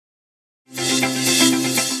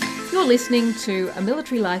You're listening to a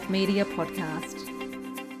Military Life Media podcast.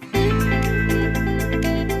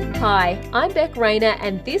 Hi, I'm Beck Rayner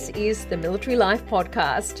and this is the Military Life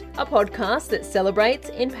Podcast, a podcast that celebrates,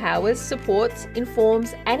 empowers, supports,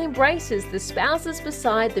 informs and embraces the spouses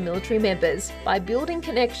beside the military members by building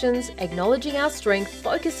connections, acknowledging our strength,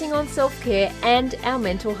 focusing on self-care and our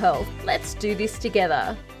mental health. Let's do this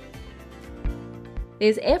together.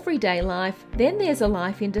 There's everyday life, then there's a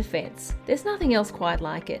life in defence. There's nothing else quite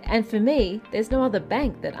like it, and for me, there's no other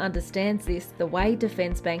bank that understands this the way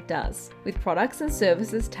Defence Bank does. With products and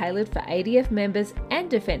services tailored for ADF members and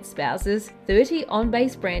defence spouses, 30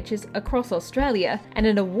 on-base branches across Australia, and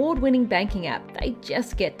an award-winning banking app, they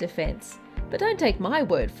just get defence. But don't take my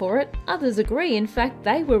word for it, others agree. In fact,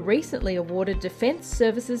 they were recently awarded Defence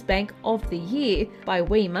Services Bank of the Year by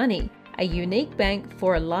We Money, a unique bank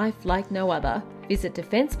for a life like no other. Visit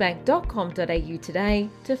defencebank.com.au today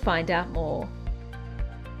to find out more.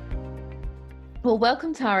 Well,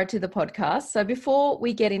 welcome, Tara, to the podcast. So before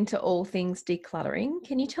we get into all things decluttering,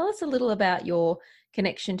 can you tell us a little about your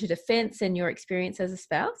connection to defence and your experience as a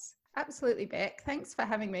spouse? Absolutely, Beck. Thanks for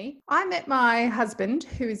having me. I met my husband,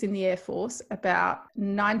 who is in the Air Force, about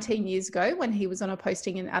 19 years ago when he was on a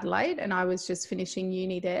posting in Adelaide and I was just finishing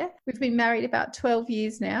uni there. We've been married about 12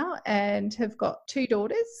 years now and have got 2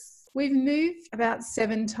 daughters. We've moved about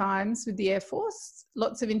 7 times with the Air Force,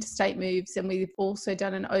 lots of interstate moves, and we've also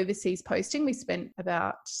done an overseas posting. We spent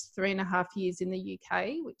about 3.5 years in the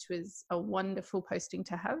UK, which was a wonderful posting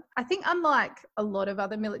to have. I think unlike a lot of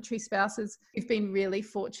other military spouses, we've been really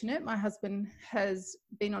fortunate. My husband has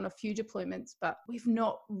been on a few deployments, but we've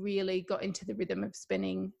not really got into the rhythm of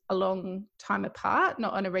spending a long time apart,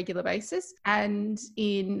 not on a regular basis. And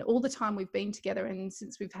in all the time we've been together and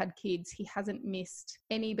since we've had kids, he hasn't missed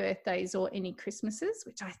any birthdays or any Christmases,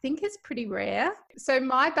 which I think is pretty rare. So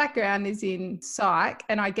my background is in psych,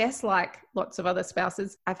 and I guess like lots of other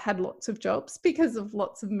spouses, I've had lots of jobs because of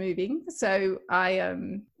lots of moving. So I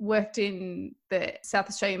worked in the South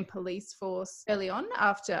Australian Police Force early on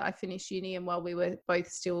after I finished uni and while we were both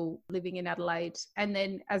still living in Adelaide. And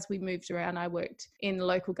then as we moved around, I worked in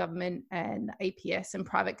local government and APS and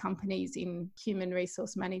private companies in human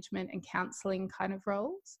resource management and counselling kind of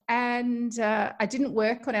roles. And I didn't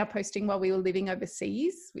work on our posting while we were living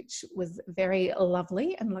overseas, which was very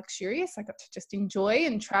lovely and luxurious. I got to just enjoy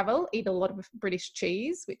and travel, eat a lot of British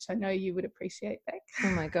cheese, which I know you would appreciate, Beck.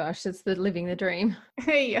 Oh my gosh, it's living the dream.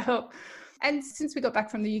 Yeah. And since we got back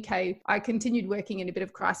from the UK, I continued working in a bit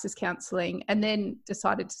of crisis counselling and then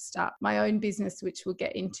decided to start my own business, which we'll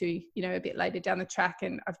get into, a bit later down the track.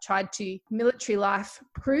 And I've tried to military life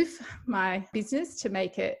proof my business to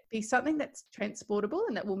make it be something that's transportable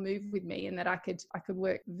and that will move with me and that I could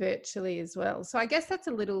work virtually as well. So I guess that's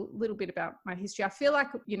a little bit about my history. I feel like,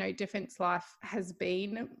 defence life has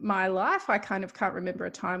been my life. I kind of can't remember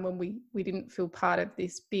a time when we didn't feel part of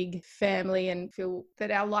this big family and feel that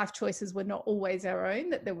our life choices were not always our own,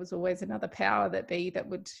 that there was always another power that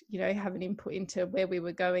would, have an input into where we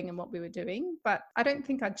were going and what we were doing. But I don't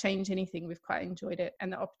think I'd change anything. We've quite enjoyed it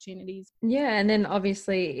and the opportunities. Yeah. And then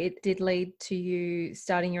obviously it did lead to you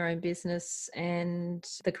starting your own business and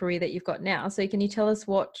the career that you've got now. So can you tell us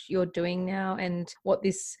what you're doing now and what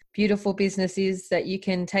this beautiful business is that you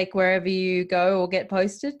can take wherever you go or get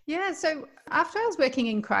posted? Yeah. So after I was working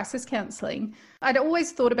in crisis counselling, I'd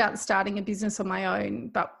always thought about starting a business on my own,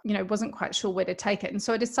 but, wasn't quite sure where to take it. And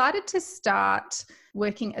so I decided to start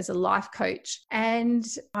working as a life coach. And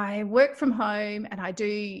I work from home and I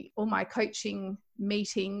do all my coaching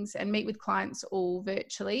meetings and meet with clients all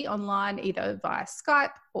virtually online, either via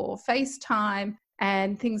Skype or FaceTime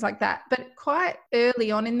and things like that. But quite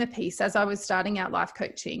early on in the piece, as I was starting out life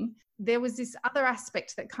coaching, there was this other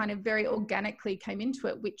aspect that kind of very organically came into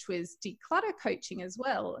it, which was declutter coaching as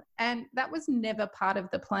well. And that was never part of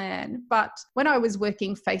the plan. But when I was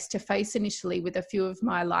working face-to-face initially with a few of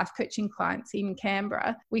my life coaching clients in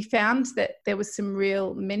Canberra, we found that there was some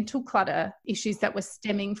real mental clutter issues that were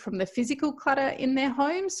stemming from the physical clutter in their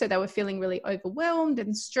homes. So they were feeling really overwhelmed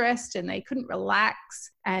and stressed and they couldn't relax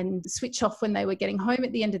and switch off when they were getting home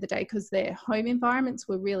at the end of the day because their home environments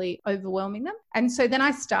were really overwhelming them. And so then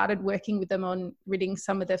I started working with them on ridding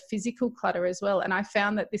some of the physical clutter as well. And I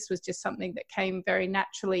found that this was just something that came very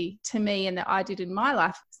naturally to me and that I did in my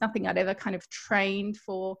life. It's nothing I'd ever kind of trained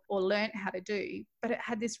for or learnt how to do, but it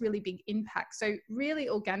had this really big impact. So really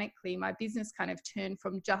organically, my business kind of turned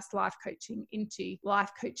from just life coaching into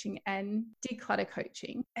life coaching and declutter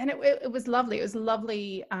coaching. And it was lovely. It was a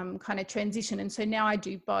lovely kind of transition. And so now I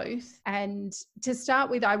do both. And to start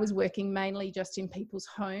with, I was working mainly just in people's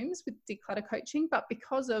homes with declutter coaching, but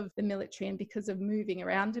because of the military and because of moving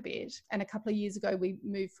around a bit. And a couple of years ago, we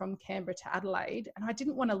moved from Canberra to Adelaide, and I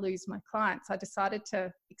didn't want to lose my clients. I decided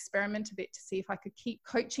to experiment a bit to see if I could keep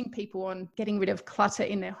coaching people on getting rid of clutter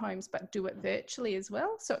in their homes, but do it virtually as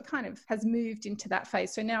well. So it kind of has moved into that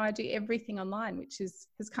phase. So now I do everything online, which has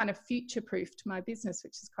kind of future-proofed my business,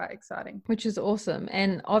 which is quite exciting. Which is awesome.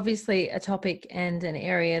 And obviously a topic and an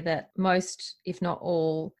area that most, if not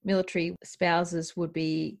all, military spouses would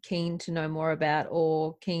be keen to know more about,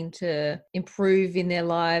 or keen to improve in their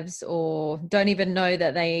lives, or don't even know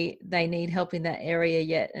that they need help in that area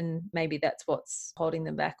yet. And maybe that's what's holding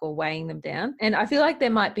them back or weighing them down. And I feel like there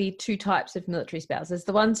might be two types of military spouses: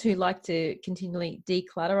 the ones who like to continually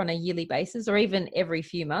declutter on a yearly basis, or even every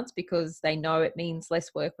few months, because they know it means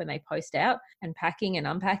less work when they post out and packing and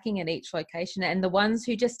unpacking at each location, and the ones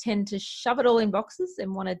who just tend to shove it all in boxes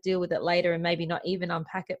and want to deal with it later and maybe not even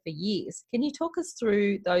unpack it for years. Can you talk us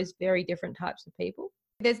through those very different types of people?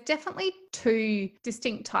 There's definitely two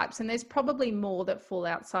distinct types, and there's probably more that fall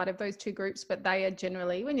outside of those two groups, but they are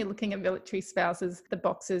generally, when you're looking at military spouses, the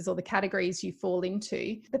boxes or the categories you fall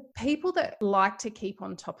into. The people that like to keep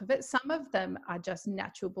on top of it, some of them are just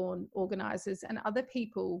natural born organizers, and other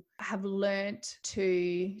people have learnt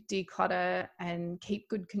to declutter and keep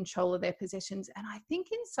good control of their possessions. And I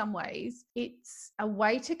think in some ways it's a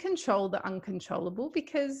way to control the uncontrollable,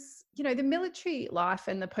 because the military life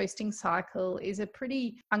and the posting cycle is a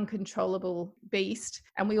pretty uncontrollable beast,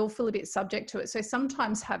 and we all feel a bit subject to it. So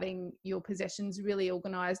sometimes having your possessions really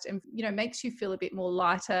organized and, makes you feel a bit more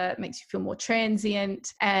lighter, makes you feel more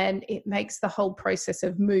transient, and it makes the whole process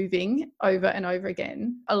of moving over and over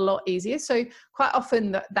again a lot easier. So quite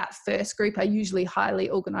often that first group are usually highly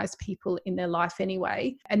organized people in their life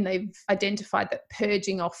anyway, and they've identified that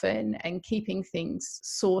purging often and keeping things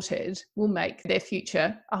sorted will make their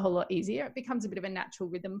future a whole lot easier. It becomes a bit of a natural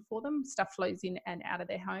rhythm for them. Stuff flows in and out of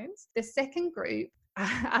their homes. The second group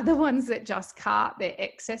are the ones that just cart their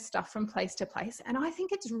excess stuff from place to place. And I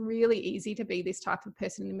think it's really easy to be this type of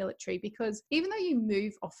person in the military, because even though you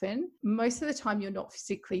move often, most of the time you're not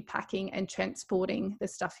physically packing and transporting the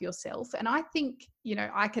stuff yourself. And I think,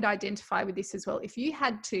 I could identify with this as well. If you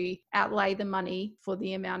had to outlay the money for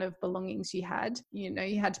the amount of belongings you had,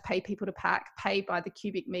 you had to pay people to pack, pay by the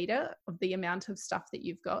cubic meter of the amount of stuff that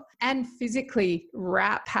you've got, and physically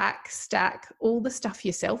wrap, pack, stack all the stuff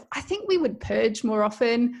yourself, I think we would purge more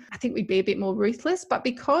often. I think we'd be a bit more ruthless. But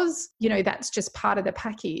because, that's just part of the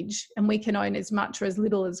package, and we can own as much or as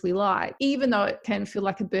little as we like, even though it can feel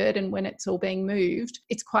like a burden when it's all being moved,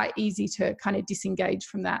 it's quite easy to kind of disengage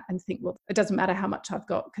from that and think, well, it doesn't matter how much I've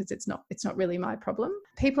got, because it's not really my problem.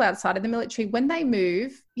 People outside of the military, when they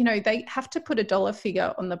move, they have to put a dollar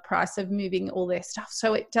figure on the price of moving all their stuff.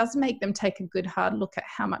 So it does make them take a good hard look at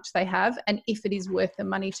how much they have and if it is worth the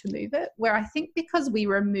money to move it. Where I think because we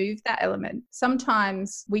remove that element,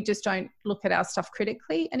 sometimes we just don't look at our stuff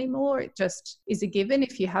critically anymore. It just is a given.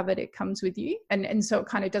 If you have it, it comes with you. And so it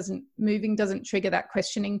kind of moving doesn't trigger that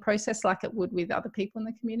questioning process like it would with other people in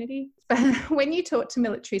the community. But when you talk to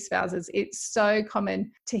military spouses, it's so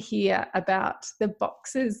common to hear about the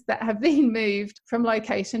boxes that have been moved from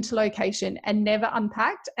location to location and never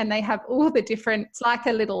unpacked. And they have all the different, it's like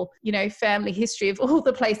a little, family history of all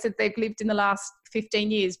the places they've lived in the last 15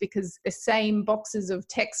 years, because the same boxes of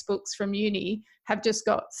textbooks from uni have just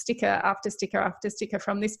got sticker after sticker after sticker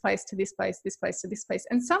from this place to this place, this place to this place.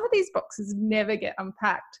 And some of these boxes never get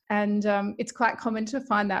unpacked. And it's quite common to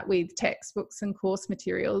find that with textbooks and course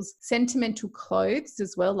materials. Sentimental clothes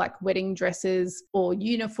as well, like wedding dresses or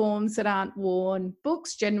uniforms that aren't worn.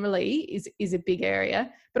 Books generally is a big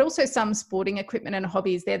area, but also some sporting equipment and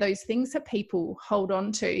hobbies. They're those things that people hold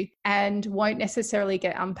on to and won't necessarily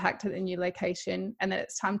get unpacked at the new location. And then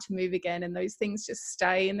it's time to move again. And those things just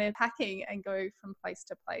stay in their packing and go from place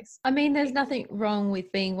to place. I mean, there's nothing wrong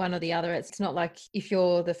with being one or the other. It's not like if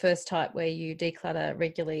you're the first type where you declutter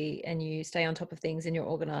regularly and you stay on top of things and you're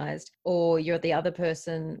organized, or you're the other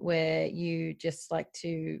person where you just like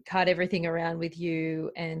to cart everything around with you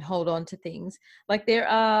and hold on to things. Like, there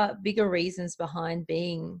are bigger reasons behind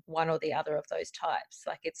being one or the other of those types.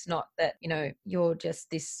 Like, it's not that, you're just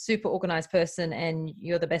this super organized person and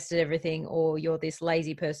you're the best at everything, or you're this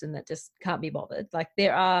lazy person that just can't be bothered. Like,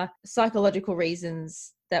 there are psychological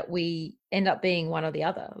reasons that we end up being one or the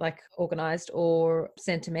other, like organized or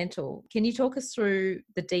sentimental. Can you talk us through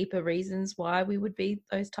the deeper reasons why we would be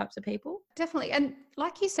those types of people? Definitely. And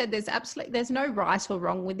like you said, there's no right or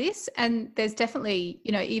wrong with this. And there's definitely,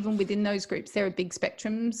 even within those groups, there are big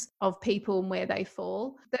spectrums of people and where they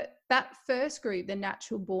fall. That first group, the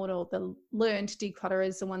natural born or the learned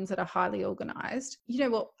declutterers, the ones that are highly organized,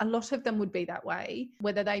 a lot of them would be that way,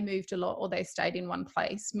 whether they moved a lot or they stayed in one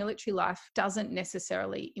place. Military life doesn't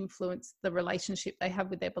necessarily influence the relationship they have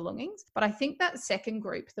with their belongings. But I think that second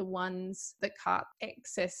group, the ones that cart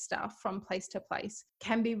excess stuff from place to place,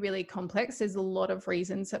 can be really complex. There's a lot of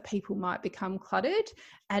reasons that people might become cluttered,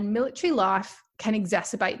 and military life can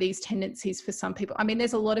exacerbate these tendencies for some people. I mean,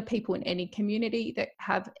 there's a lot of people in any community that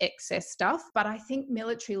have excess stuff, but I think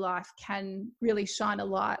military life can really shine a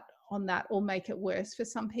light on that or make it worse for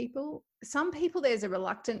some people. Some people, there's a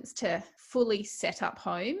reluctance to fully set up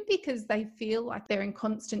home because they feel like they're in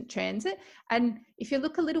constant transit. And if you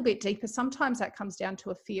look a little bit deeper, sometimes that comes down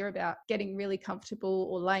to a fear about getting really comfortable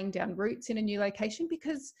or laying down roots in a new location,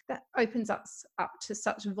 because that opens us up to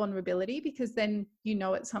such vulnerability, because then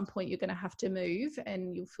at some point you're going to have to move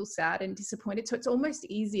and you'll feel sad and disappointed. So it's almost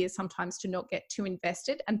easier sometimes to not get too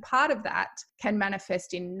invested. And part of that can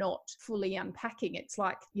manifest in not fully unpacking. It's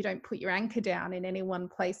like you don't put your anchor down in any one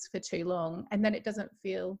place for too long, and then it doesn't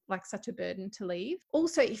feel like such a burden to leave.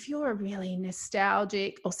 Also, if you're a really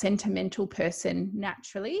nostalgic or sentimental person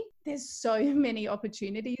naturally, there's so many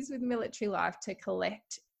opportunities with military life to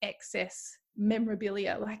collect excess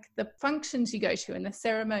memorabilia, like the functions you go to and the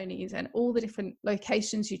ceremonies and all the different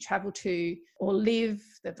locations you travel to or live,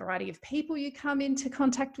 the variety of people you come into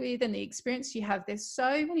contact with and the experience you have. There's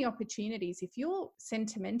so many opportunities. If you're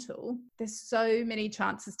sentimental, there's so many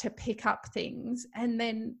chances to pick up things, and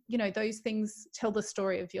then those things tell the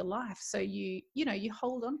story of your life, so you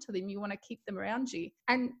hold on to them, you want to keep them around you.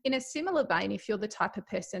 And in a similar vein, if you're the type of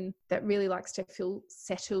person that really likes to feel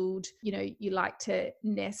settled, you like to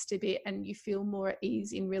nest a bit and you feel more at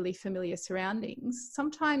ease in really familiar surroundings,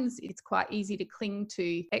 sometimes it's quite easy to cling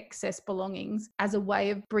to excess belongings as a way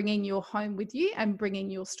of bringing your home with you and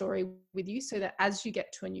bringing your story with you, so that as you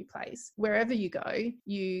get to a new place, wherever you go,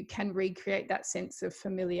 you can recreate that sense of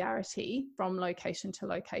familiarity from location to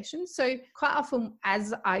location. So quite often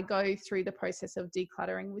as I go through the process of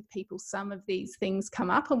decluttering with people, some of these things come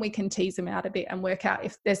up and we can tease them out a bit and work out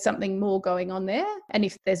if there's something more going on there, and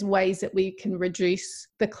if there's ways that we can reduce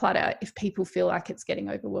the clutter if people feel like it's getting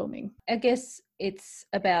overwhelming. I guess it's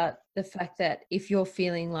about the fact that if you're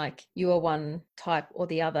feeling like you are one type or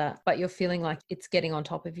the other, but you're feeling like it's getting on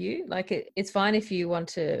top of you, like it's fine if you want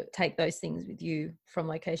to take those things with you from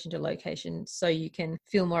location to location so you can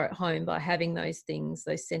feel more at home by having those things,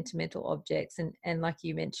 those sentimental objects, and like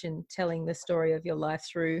you mentioned, telling the story of your life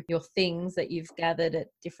through your things that you've gathered at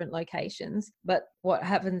different locations. But what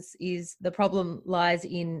happens is the problem lies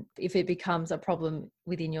in if it becomes a problem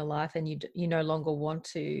within your life and you no longer want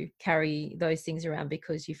to carry those things around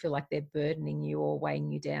because you feel like they're burdening you or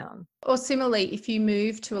weighing you down. Or similarly, if you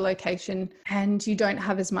move to a location and you don't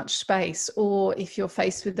have as much space, or if you're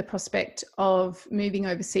faced with the prospect of moving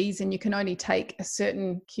overseas and you can only take a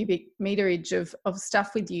certain cubic meterage of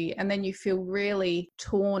stuff with you, and then you feel really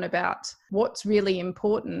torn about what's really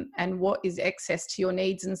important and what is excess to your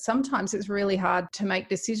needs. And sometimes it's really hard to make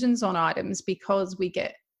decisions on items because we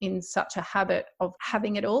get in such a habit of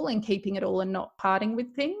having it all and keeping it all and not parting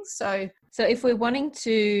with things. So if we're wanting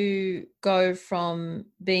to go from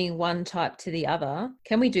being one type to the other,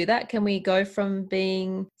 can we do that? Can we go from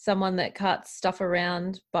being someone that cuts stuff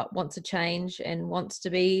around but wants a change and wants to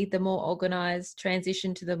be the more organized,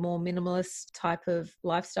 transition to the more minimalist type of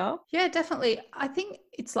lifestyle? Yeah, definitely. I think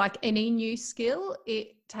it's like any new skill.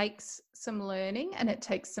 It takes some learning and it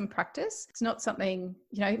takes some practice. It's not something,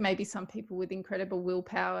 maybe some people with incredible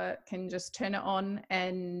willpower can just turn it on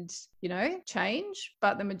and, change.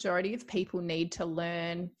 But the majority of people need to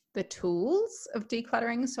learn the tools of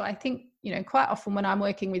decluttering. So I think, quite often when I'm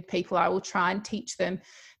working with people, I will try and teach them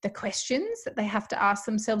the questions that they have to ask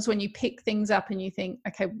themselves when you pick things up and you think,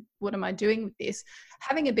 okay, what am I doing with this?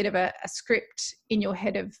 Having a bit of a script in your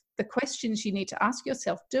head of the questions you need to ask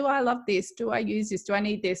yourself. Do I love this? Do I use this? Do I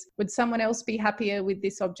need this? Would someone else be happier with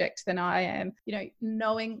this object than I am?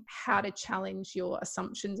 Knowing how to challenge your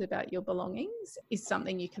assumptions about your belongings is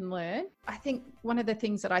something you can learn. I think one of the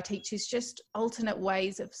things that I teach is just alternate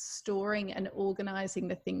ways of storing and organizing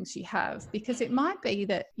the things you have, because it might be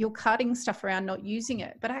that you're cutting stuff around, not using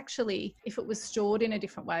it, but actually if it was stored in a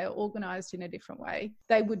different way or organized in a different way,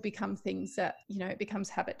 they would become things that, it becomes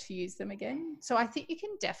habit to use them again. So I think you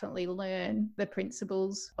can definitely definitely learn the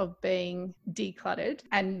principles of being decluttered,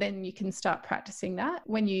 and then you can start practicing that.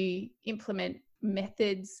 When you implement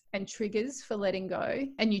methods and triggers for letting go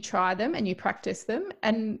and you try them and you practice them,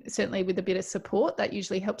 and certainly with a bit of support, that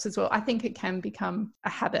usually helps as well. I think it can become a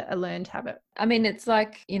habit, a learned habit. I mean, it's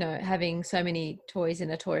like, having so many toys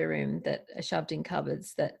in a toy room that are shoved in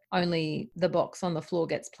cupboards that only the box on the floor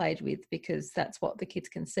gets played with because that's what the kids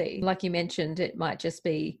can see. Like you mentioned, it might just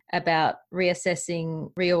be about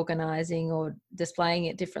reassessing, reorganizing, or displaying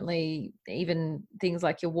it differently. Even things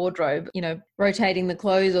like your wardrobe, rotating the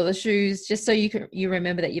clothes or the shoes, just so you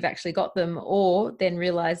remember that you've actually got them, or then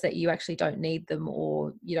realize that you actually don't need them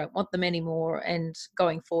or you don't want them anymore, and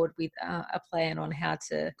going forward with a plan on how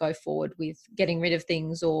to go forward with getting rid of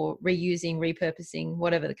things or reusing, repurposing,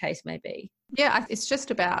 whatever the case may be. Yeah, it's just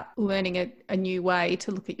about learning a new way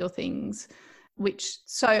to look at your things, which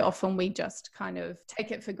so often we just kind of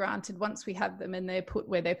take it for granted. Once we have them and they're put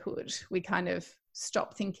where they're put, we kind of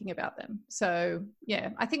stop thinking about them. So yeah,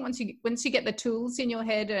 I think once you get the tools in your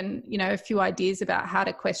head and a few ideas about how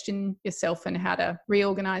to question yourself and how to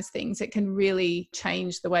reorganize things, it can really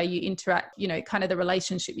change the way you interact, kind of the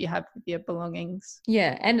relationship you have with your belongings.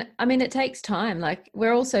 Yeah, and I mean, it takes time. Like,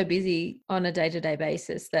 we're all so busy on a day-to-day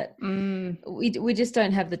basis that we just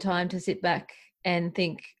don't have the time to sit back and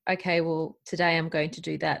think, okay, well, today I'm going to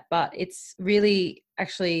do that. But it's really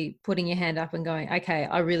actually putting your hand up and going, okay,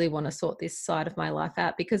 I really want to sort this side of my life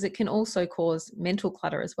out, because it can also cause mental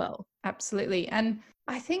clutter as well. Absolutely. And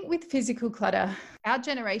I think with physical clutter, our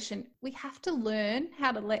generation, we have to learn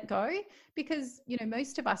how to let go, because,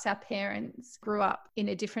 most of us, our parents grew up in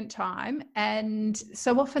a different time. And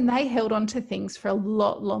so often they held on to things for a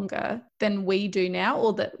lot longer than we do now,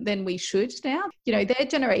 or than we should now. Their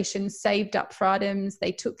generation saved up for items.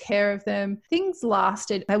 They took care of them. Things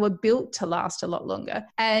lasted. They were built to last a lot longer.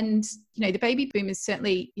 And, the baby boomers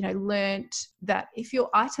certainly, learnt that if your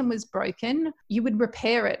item was broken, you would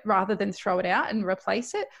repair it rather than throw it out and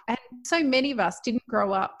replace it. And so many of us didn't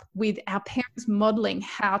grow up with our parents modeling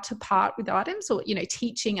how to part with items, or,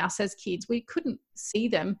 teaching us as kids. We couldn't see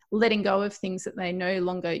them letting go of things that they no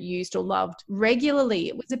longer used or loved regularly.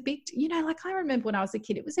 It was a big, I remember when I was a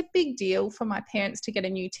kid, it was a big deal for my parents to get a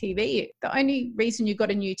new TV. The only reason you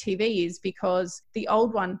got a new TV is because the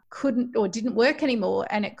old one couldn't or didn't work anymore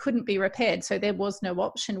and it couldn't be repaired. So there was no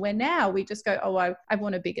option, where now we just go, oh, I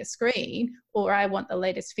want a bigger screen, or I want the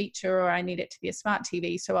latest feature, or I need it to be a smart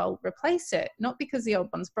TV, so I'll replace it. Not because the old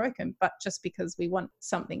one's broken, but just because we want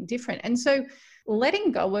something different. And so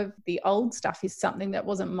letting go of the old stuff is something that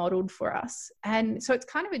wasn't modeled for us. And so it's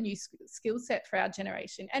kind of a new skill set for our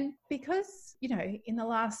generation. And because, in the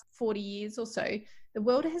last 40 years or so, the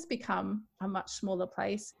world has become a much smaller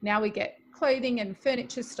place. Now we get clothing and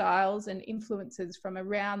furniture styles and influences from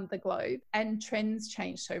around the globe, and trends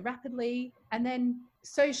change so rapidly. And then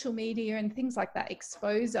social media and things like that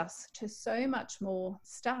expose us to so much more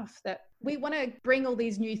stuff that we want to bring all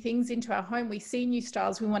these new things into our home. We see new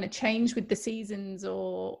styles, we want to change with the seasons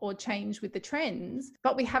or change with the trends,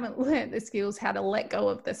 but we haven't learned the skills how to let go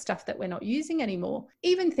of the stuff that we're not using anymore.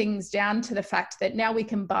 Even things down to the fact that now we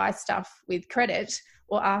can buy stuff with credit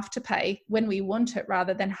or Afterpay when we want it,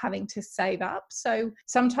 rather than having to save up. So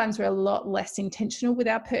sometimes we're a lot less intentional with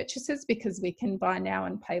our purchases because we can buy now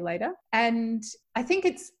and pay later. And I think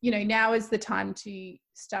it's, now is the time to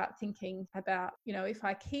start thinking about, if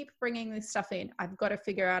I keep bringing this stuff in, I've got to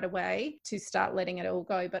figure out a way to start letting it all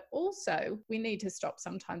go. But also we need to stop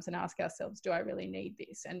sometimes and ask ourselves, do I really need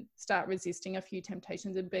this? And start resisting a few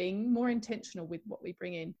temptations and being more intentional with what we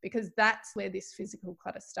bring in, because that's where this physical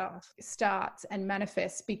clutter stuff starts and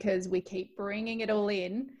manifests, because we keep bringing it all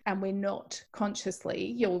in and we're not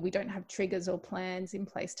consciously, we don't have triggers or plans in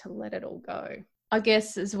place to let it all go. I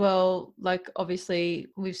guess as well, like, obviously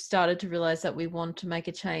we've started to realize that we want to make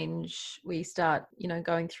a change. We start,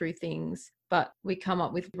 going through things, but we come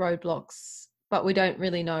up with roadblocks, but we don't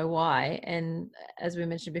really know why. And as we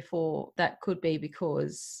mentioned before, that could be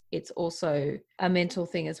because it's also a mental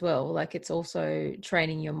thing as well. Like, it's also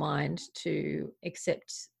training your mind to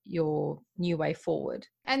accept your new way forward.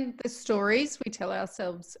 And the stories we tell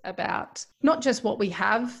ourselves about not just what we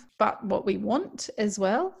have, but what we want as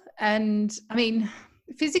well. And I mean,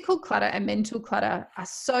 physical clutter and mental clutter are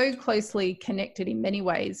so closely connected in many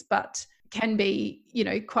ways, but can be,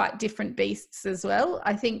 quite different beasts as well.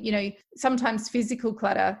 I think, sometimes physical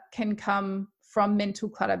clutter can come from mental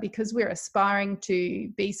clutter because we're aspiring to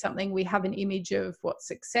be something. We have an image of what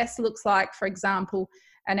success looks like, for example,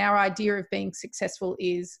 and our idea of being successful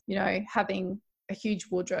is, having a huge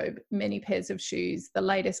wardrobe, many pairs of shoes, the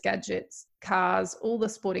latest gadgets, cars, all the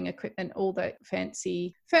sporting equipment, all the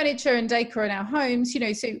fancy furniture and decor in our homes,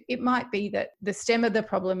 so it might be that the stem of the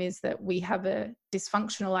problem is that we have a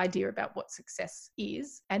dysfunctional idea about what success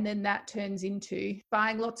is. And then that turns into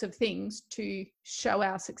buying lots of things to show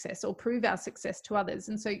our success or prove our success to others.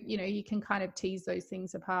 And so, you can kind of tease those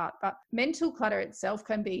things apart. But mental clutter itself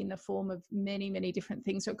can be in the form of many, many different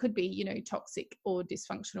things. So it could be, toxic or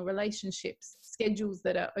dysfunctional relationships, schedules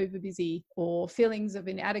that are over busy, or feelings of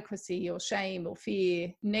inadequacy or shame or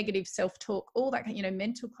fear, negative self-talk, all that,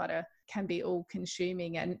 mental clutter can be all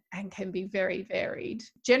consuming and can be very varied.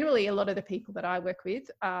 Generally, a lot of the people that I work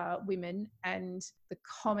with are women, and the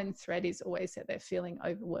common thread is always that they're feeling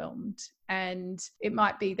overwhelmed. And it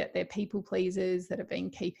might be that they're people pleasers that have been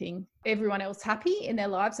keeping everyone else happy in their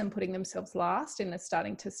lives and putting themselves last, and are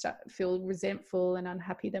starting to feel resentful and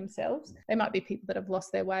unhappy themselves. They might be people that have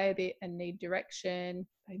lost their way a bit and need direction.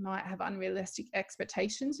 They might have unrealistic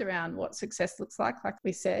expectations around what success looks like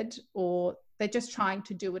we said, or they're just trying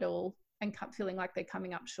to do it all and feeling like they're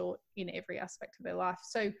coming up short in every aspect of their life.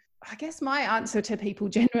 So I guess my answer to people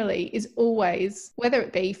generally is always, whether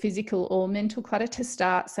it be physical or mental clutter, to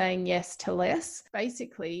start saying yes to less.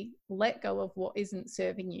 Basically, let go of what isn't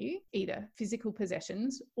serving you, either physical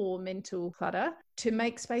possessions or mental clutter, to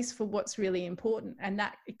make space for what's really important. And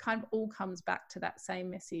that it kind of all comes back to that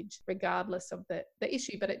same message, regardless of the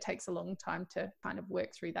issue, but it takes a long time to kind of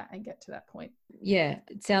work through that and get to that point. Yeah,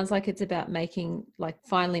 it sounds like it's about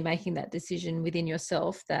finally making that decision within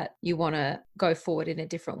yourself that you want to go forward in a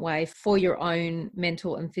different way for your own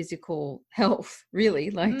mental and physical health,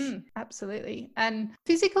 really. Absolutely. And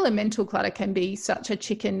physical and mental clutter can be such a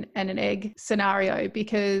chicken and an egg scenario,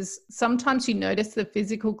 because sometimes you notice the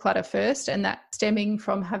physical clutter first, and that stemming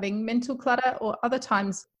from having mental clutter, or other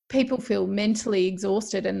times people feel mentally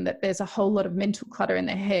exhausted and that there's a whole lot of mental clutter in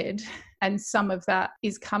their head. And some of that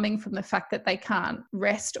is coming from the fact that they can't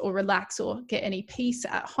rest or relax or get any peace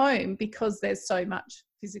at home because there's so much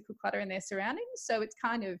physical clutter in their surroundings. So it's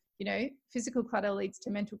kind of, physical clutter leads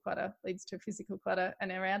to mental clutter, leads to physical clutter,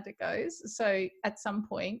 and around it goes. So at some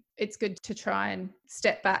point, it's good to try and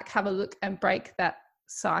step back, have a look, and break that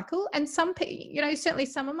cycle. And some people, certainly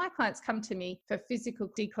some of my clients come to me for physical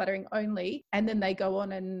decluttering only, and then they go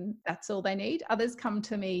on and that's all they need. Others come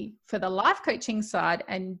to me for the life coaching side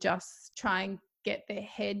and just try and get their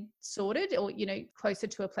head sorted, or closer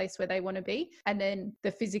to a place where they want to be, and then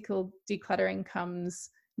the physical decluttering comes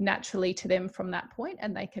naturally to them from that point,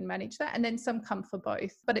 and they can manage that. And then some come for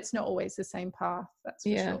both, but it's not always the same path, that's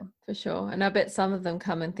for sure. For sure. And I bet some of them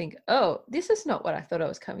come and think, oh, this is not what I thought I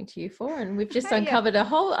was coming to you for, and we've just uncovered a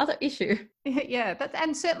whole other issue. Yeah,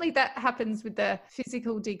 and certainly that happens with the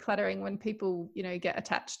physical decluttering when people, get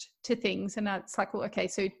attached to things, and it's like, well, okay,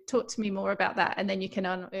 so talk to me more about that. And then you can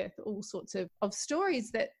unearth all sorts of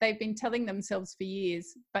stories that they've been telling themselves for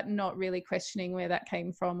years, but not really questioning where that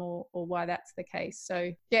came from or why that's the case.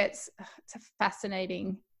 So yeah, it's a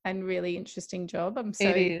fascinating and really interesting job.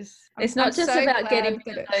 It is. It's not just about getting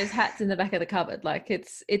those hats in the back of the cupboard.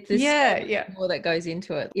 It's more that goes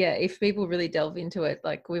into it. Yeah, if people really delve into it,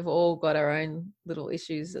 we've all got our own little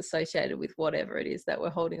issues associated with whatever it is that we're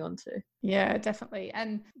holding on to. Yeah, definitely.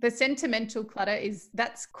 And the sentimental clutter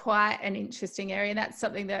that's quite an interesting area. That's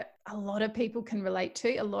something that a lot of people can relate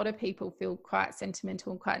to. A lot of people feel quite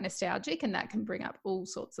sentimental and quite nostalgic, and that can bring up all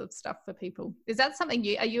sorts of stuff for people. Is that something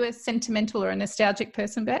are you a sentimental or a nostalgic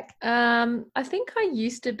person, Beck? I think I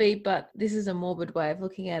used to be, but this is a morbid way of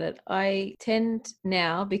looking at it. I tend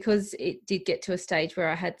now, because it did get to a stage where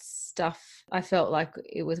I had stuff, I felt like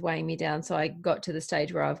it was weighing me down. So I got to the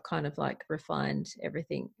stage where I've kind of refined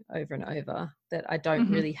everything over and over, that I don't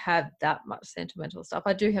really have that much sentimental stuff.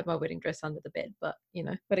 I do have my wedding dress under the bed, but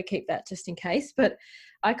got to keep that just in case. But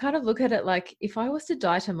I kind of look at it if I was to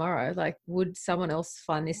die tomorrow, would someone else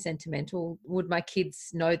find this sentimental? Would my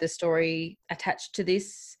kids know the story attached to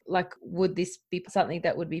this? Would this be something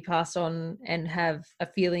that would be passed on and have a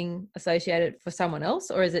feeling associated for someone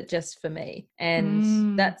else, or is it just for me?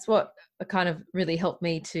 And that's what kind of really helped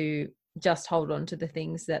me to just hold on to the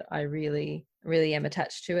things that I really, really am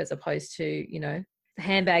attached to, as opposed to, the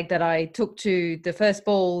handbag that I took to the first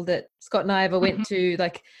ball that Scott and I ever went to.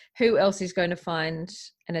 Who else is going to find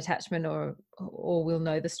an attachment or will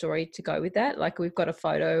know the story to go with that? We've got a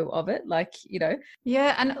photo of it,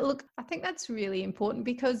 Yeah. And look, I think that's really important,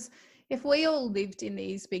 because if we all lived in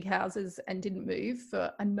these big houses and didn't move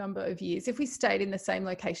for a number of years, if we stayed in the same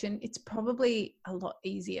location, it's probably a lot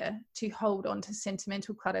easier to hold on to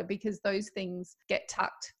sentimental clutter, because those things get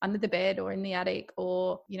tucked under the bed or in the attic,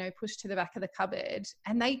 or, you know, pushed to the back of the cupboard,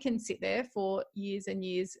 and they can sit there for years and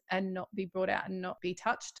years and not be brought out and not be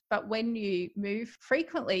touched. But when you move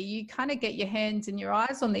frequently, you kind of get your hands and your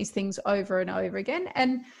eyes on these things over and over again.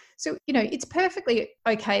 And so, you know, it's perfectly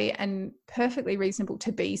okay and perfectly reasonable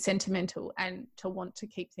to be sentimental and to want to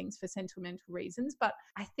keep things for sentimental reasons. But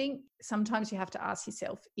I think sometimes you have to ask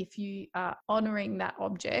yourself if you are honoring that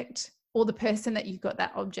object or the person that you got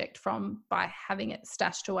that object from by having it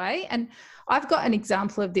stashed away. And I've got an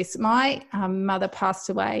example of this. My mother passed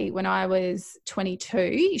away when I was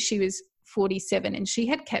 22. She was 47 and she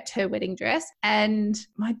had kept her wedding dress. And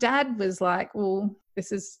my dad was like, well,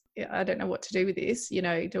 I don't know what to do with this. You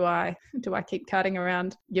know, do I keep carting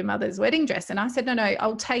around your mother's wedding dress? And I said, no,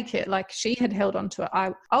 I'll take it. Like, she had held on to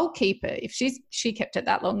it. I'll keep it. If she kept it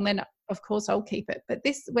that long, then of course I'll keep it. But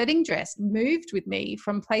this wedding dress moved with me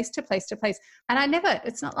from place to place to place. And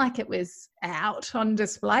it's not like it was out on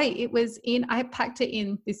display. I packed it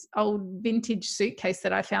in this old vintage suitcase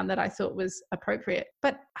that I found that I thought was appropriate.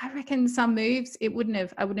 But I reckon some moves, I wouldn't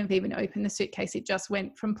have even opened the suitcase. It just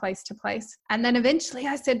went from place to place. And then eventually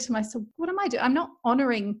I said to myself, what am I doing? I'm not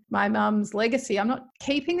honoring my mum's legacy. I'm not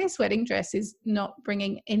keeping this wedding dress, is not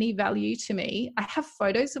bringing any value to me. I have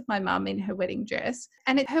photos of my mum in her wedding dress,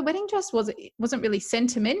 and her wedding dress wasn't really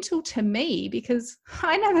sentimental to me because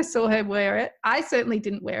I never saw her wear it. I certainly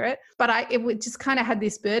didn't wear it, but it would just kind of had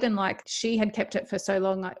this burden, like she had kept it for so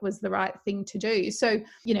long, it was the right thing to do. So,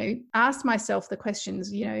 you know, ask myself the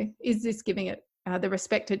questions, you know, is this giving it the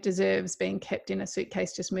respect it deserves, being kept in a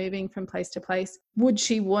suitcase, just moving from place to place? Would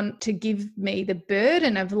she want to give me the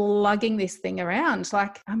burden of lugging this thing around?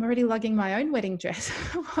 Like, I'm already lugging my own wedding dress.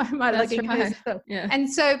 Why am I lugging hers? Yeah.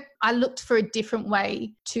 And so I looked for a different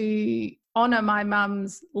way to honour my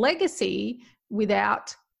mum's legacy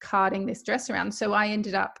without carting this dress around. So I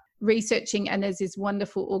ended up researching, and there's this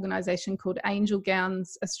wonderful organisation called Angel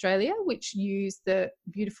Gowns Australia, which use the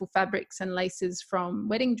beautiful fabrics and laces from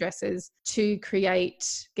wedding dresses to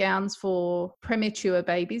create gowns for premature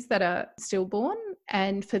babies that are stillborn,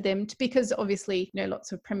 and for them to, because obviously, you know,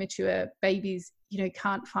 lots of premature babies, you know,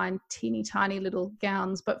 can't find teeny tiny little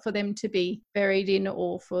gowns, but for them to be buried in,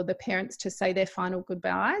 or for the parents to say their final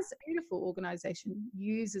goodbyes. A beautiful organisation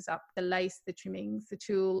uses up the lace, the trimmings, the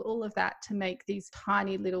tulle, all of that to make these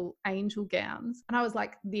tiny little angel gowns. And I was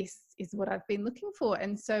like, this is what I've been looking for.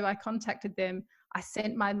 And so I contacted them. I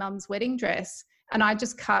sent my mum's wedding dress, and I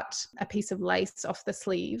just cut a piece of lace off the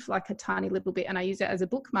sleeve, like a tiny little bit, and I use it as a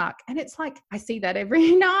bookmark. And it's like, I see that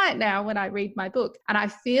every night now when I read my book. And I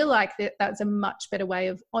feel like that's a much better way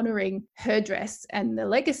of honouring her dress and the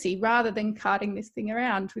legacy, rather than carting this thing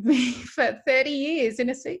around with me for 30 years in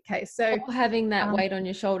a suitcase. So or having that weight on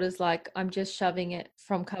your shoulders, like I'm just shoving it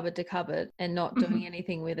from cupboard to cupboard and not doing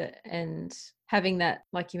anything with it. And having that,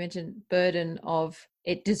 like you mentioned, burden of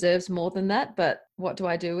it deserves more than that, but what do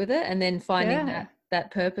I do with it? And then finding that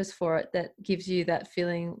purpose for it that gives you that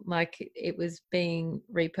feeling like it was being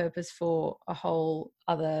repurposed for a whole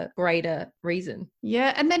other greater reason.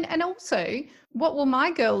 Yeah. And also, what will my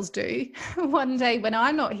girls do one day when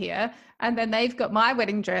I'm not here, and then they've got my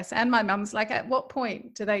wedding dress and my mum's? Like, at what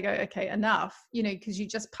point do they go, okay, enough? You know, because you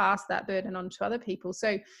just pass that burden on to other people.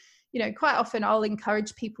 So, you know, quite often I'll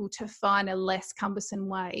encourage people to find a less cumbersome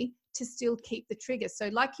way to still keep the trigger. So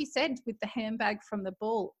like you said, with the handbag from the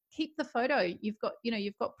ball, keep the photo. You've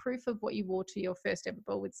got proof of what you wore to your first ever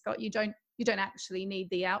ball with Scott. You don't actually need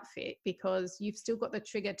the outfit, because you've still got the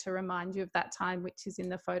trigger to remind you of that time, which is in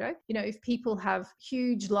the photo. You know, if people have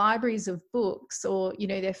huge libraries of books, or, you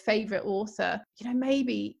know, their favorite author, you know,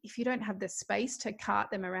 maybe if you don't have the space to cart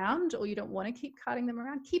them around, or you don't want to keep carting them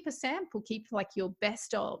around, keep a sample, keep like your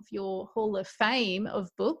best of, your hall of fame of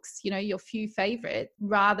books, you know, your few favorite,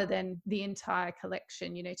 rather than the entire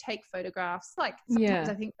collection. You know, take photographs. Like, sometimes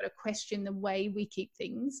I think we've got to question the way we keep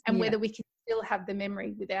things, and whether we can still have the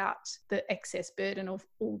memory without the excess burden of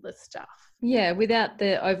all the stuff. Yeah, without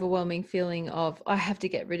the overwhelming feeling of, I have to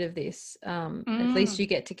get rid of this. At least you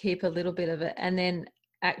get to keep a little bit of it and then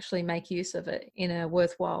actually make use of it in a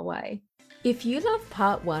worthwhile way. If you love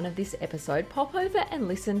part 1 of this episode, pop over and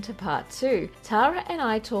listen to part 2. Tara and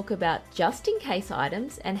I talk about just in case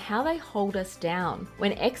items and how they hold us down.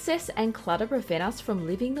 When excess and clutter prevent us from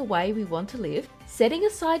living the way we want to live, Setting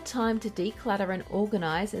aside time to declutter and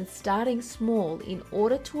organize and starting small in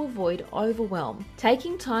order to avoid overwhelm.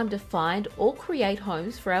 Taking time to find or create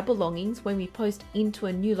homes for our belongings when we post into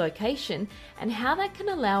a new location and how that can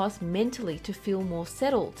allow us mentally to feel more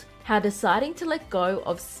settled. How deciding to let go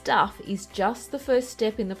of stuff is just the first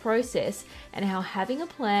step in the process, and how having a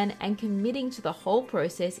plan and committing to the whole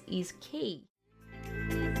process is key.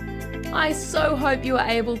 I so hope you are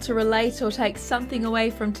able to relate or take something away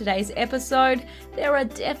from today's episode. There are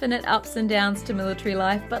definite ups and downs to military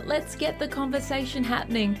life, but let's get the conversation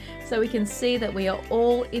happening so we can see that we are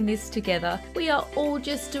all in this together. We are all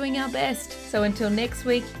just doing our best. So until next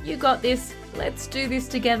week, you got this. Let's do this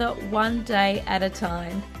together one day at a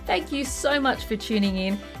time. Thank you so much for tuning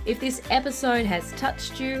in. If this episode has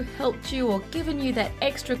touched you, helped you, or given you that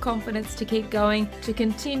extra confidence to keep going, to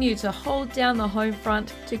continue to hold down the home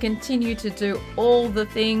front, to continue to do all the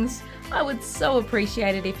things, I would so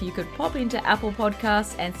appreciate it if you could pop into Apple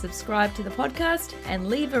Podcasts and subscribe to the podcast and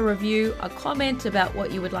leave a review, a comment about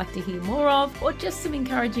what you would like to hear more of, or just some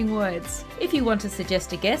encouraging words. If you want to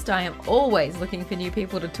suggest a guest, I am always looking for new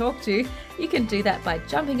people to talk to. You can do that by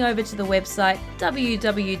jumping over to the website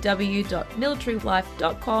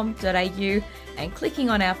www.militarylife.com.au and clicking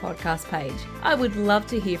on our podcast page. I would love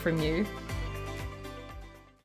to hear from you.